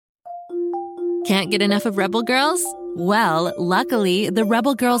Can't get enough of Rebel Girls? Well, luckily, the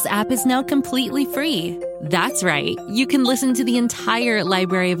Rebel Girls app is now completely free. That's right. You can listen to the entire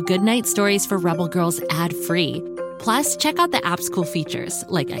library of goodnight stories for Rebel Girls ad-free. Plus, check out the app's cool features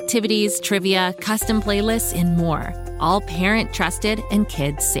like activities, trivia, custom playlists, and more. All parent-trusted and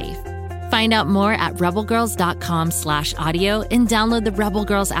kids-safe. Find out more at rebelgirls.com/audio and download the Rebel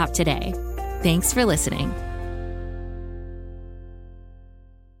Girls app today. Thanks for listening.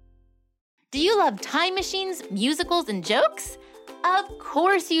 Do you love time machines, musicals, and jokes? Of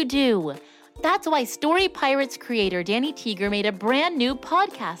course you do. That's why Story Pirates creator Danny Teeger made a brand new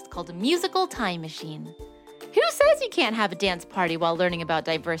podcast called Musical Time Machine. Who says you can't have a dance party while learning about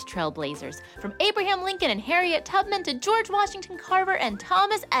diverse trailblazers, from Abraham Lincoln and Harriet Tubman to George Washington Carver and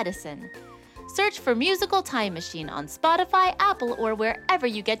Thomas Edison? Search for Musical Time Machine on Spotify, Apple, or wherever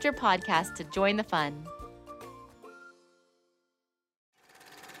you get your podcasts to join the fun.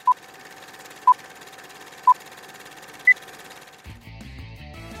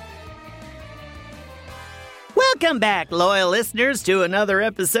 Welcome back, loyal listeners, to another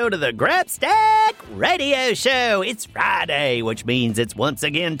episode of the Grabstack Radio Show. It's Friday, which means it's once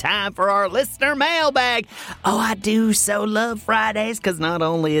again time for our listener mailbag. Oh, I do so love Fridays, because not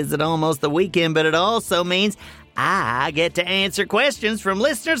only is it almost the weekend, but it also means I get to answer questions from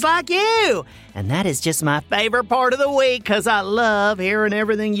listeners like you. And that is just my favorite part of the week, because I love hearing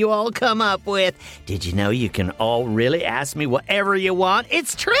everything you all come up with. Did you know you can all really ask me whatever you want?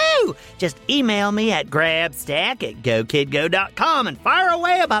 It's true! Just email me at grabstack@gokidgo.com and fire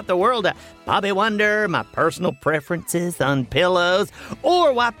away about the world of Bobby Wonder, my personal preferences on pillows,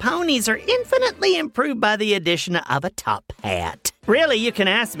 or why ponies are infinitely improved by the addition of a top hat. Really, you can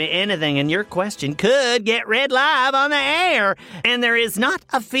ask me anything, and your question could get read live on the air. And there is not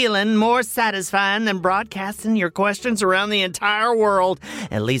a feeling more satisfying than broadcasting your questions around the entire world,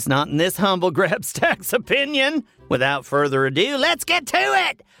 at least not in this humble Grabstack's opinion. Without further ado, let's get to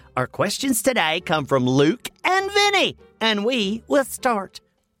it. Our questions today come from Luke and Vinny, and we will start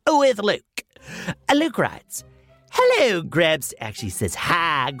with Luke. Luke writes, "Hello, Grabstack." Actually says,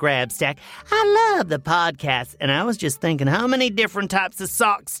 "Hi, Grabstack. I love the podcast, and I was just thinking, how many different types of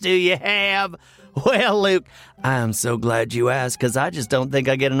socks do you have?" Well, Luke, I am so glad you asked, because I just don't think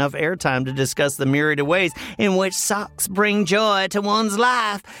I get enough airtime to discuss the myriad of ways in which socks bring joy to one's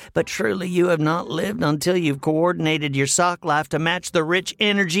life. But truly, you have not lived until you've coordinated your sock life to match the rich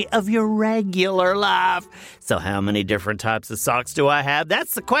energy of your regular life. So how many different types of socks do I have?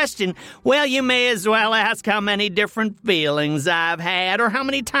 That's the question. Well, you may as well ask how many different feelings I've had, or how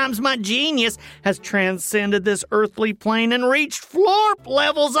many times my genius has transcended this earthly plane and reached florp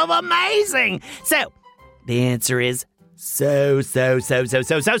levels of amazing. So, the answer is so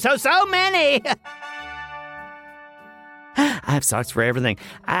many. I have socks for everything.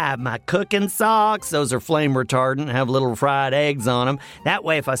 I have my cooking socks. Those are flame retardant, have little fried eggs on them. That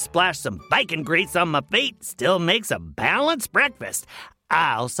way, if I splash some bacon grease on my feet, it still makes a balanced breakfast.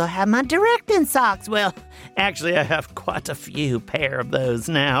 I also have my directing socks. Well, actually, I have quite a few pair of those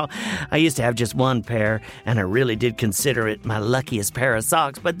now. I used to have just one pair, and I really did consider it my luckiest pair of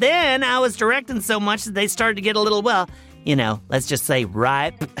socks. But then I was directing so much that they started to get a little, well, you know, let's just say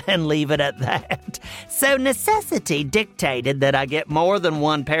ripe and leave it at that. So necessity dictated that I get more than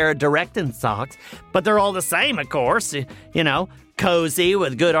one pair of directing socks, but they're all the same, of course, you know. Cozy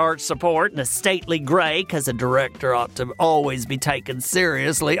with good arch support and a stately gray, because a director ought to always be taken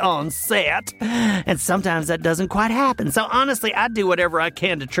seriously on set. And sometimes that doesn't quite happen. So honestly, I do whatever I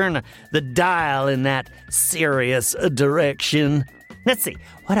can to turn the dial in that serious direction. Let's see,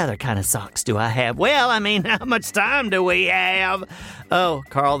 what other kind of socks do I have? Well, I mean, how much time do we have? Oh,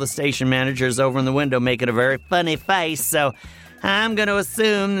 Carl, the station manager, is over in the window making a very funny face, so I'm going to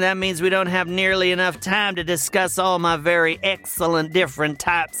assume that means we don't have nearly enough time to discuss all my very excellent different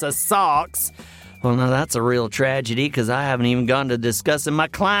types of socks. Well, now that's a real tragedy, because I haven't even gone to discussing my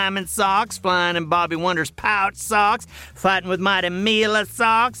climbing socks, flying in Bobby Wonder's pouch socks, fighting with Mighty Mila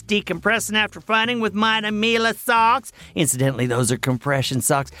socks, decompressing after fighting with Mighty Mila socks. Incidentally, those are compression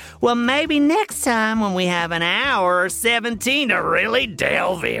socks. Well, maybe next time when we have an hour or 17 to really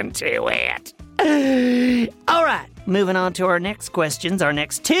delve into it. All right, moving on to our next questions. Our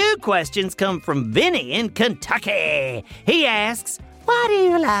next two questions come from Vinny in Kentucky. He asks, "Why do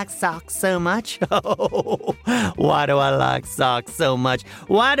you like socks so much?" Oh, why do I like socks so much?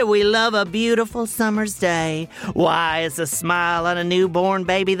 Why do we love a beautiful summer's day? Why is a smile on a newborn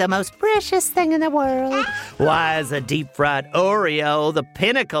baby the most precious thing in the world? Why is a deep-fried Oreo the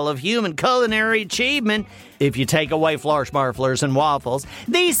pinnacle of human culinary achievement? If you take away Flarschmarflers and waffles,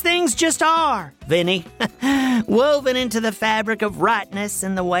 these things just are. Vinny. Woven into the fabric of rightness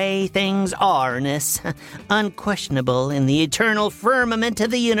and the way things are-ness. Unquestionable in the eternal firmament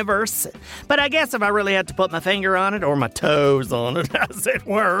of the universe. But I guess if I really had to put my finger on it, or my toes on it, as it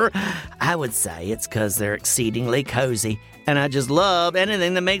were, I would say it's because they're exceedingly cozy. And I just love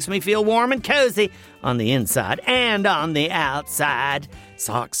anything that makes me feel warm and cozy on the inside and on the outside.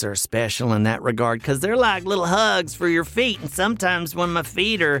 Socks are special in that regard because they're like little hugs for your feet. And sometimes when my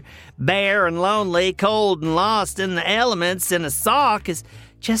feet are bare and lonely, cold and lost in the elements, and a sock is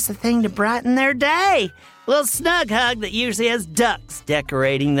just the thing to brighten their day. A little snug hug that usually has ducks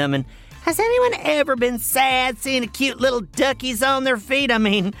decorating them. And has anyone ever been sad seeing a cute little duckies on their feet? I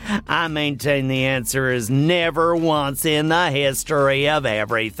mean, I maintain the answer is never once in the history of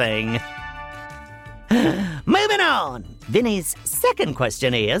everything. Moving on. Vinny's second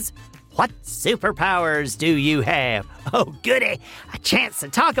question is, what superpowers do you have? Oh, goody, a chance to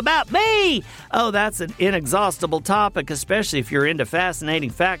talk about me. Oh, that's an inexhaustible topic, especially if you're into fascinating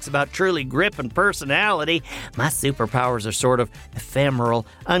facts about truly grip and personality. My superpowers are sort of ephemeral,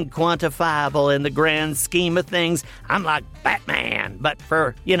 unquantifiable in the grand scheme of things. I'm like Batman, but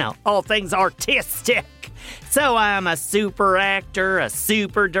for, all things artistic. So I'm a super actor, a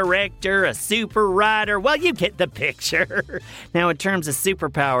super director, a super writer. Well, you get the picture. Now, in terms of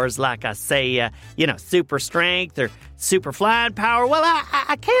superpowers, like I say, super strength or super flying power, well,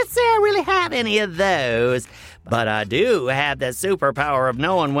 I can't say I really have any of those. But I do have the superpower of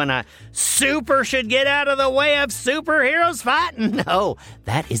knowing when a super should get out of the way of superheroes fighting. No,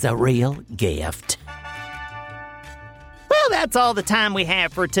 that is a real gift. Well, that's all the time we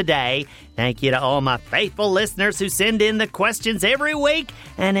have for today. Thank you to all my faithful listeners who send in the questions every week,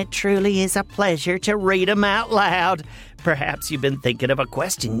 and it truly is a pleasure to read them out loud. Perhaps you've been thinking of a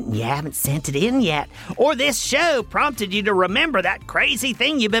question and you haven't sent it in yet, or this show prompted you to remember that crazy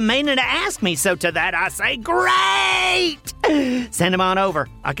thing you've been meaning to ask me, so to that I say, great! Send them on over.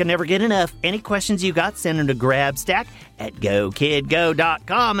 I can never get enough. Any questions you got, send them to Grabstack at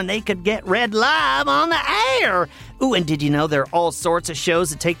GoKidGo.com, and they could get read live on the air. Ooh, and did you know there are all sorts of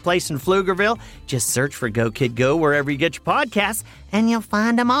shows that take place in Pflugerville? Just search for Go Kid Go wherever you get your podcasts, and you'll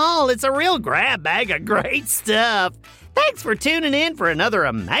find them all. It's a real grab bag of great stuff. Thanks for tuning in for another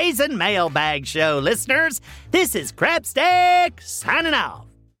amazing Mailbag show, listeners. This is Grabstack signing off.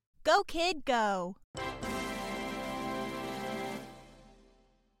 Go Kid Go.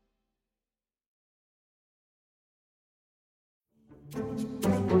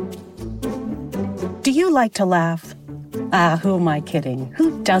 Do you like to laugh? Who am I kidding?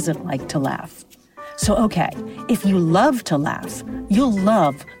 Who doesn't like to laugh? So, okay, if you love to laugh, you'll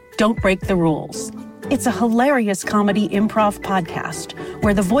love Don't Break the Rules. It's a hilarious comedy improv podcast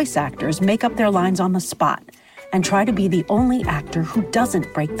where the voice actors make up their lines on the spot and try to be the only actor who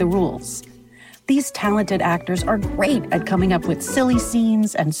doesn't break the rules. These talented actors are great at coming up with silly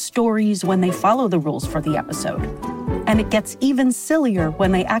scenes and stories when they follow the rules for the episode. And it gets even sillier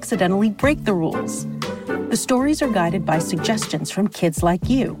when they accidentally break the rules. The stories are guided by suggestions from kids like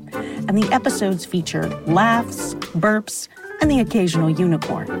you, and the episodes feature laughs, burps, and the occasional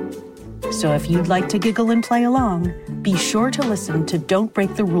unicorn. So if you'd like to giggle and play along, be sure to listen to Don't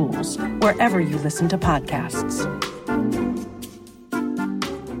Break the Rules wherever you listen to podcasts.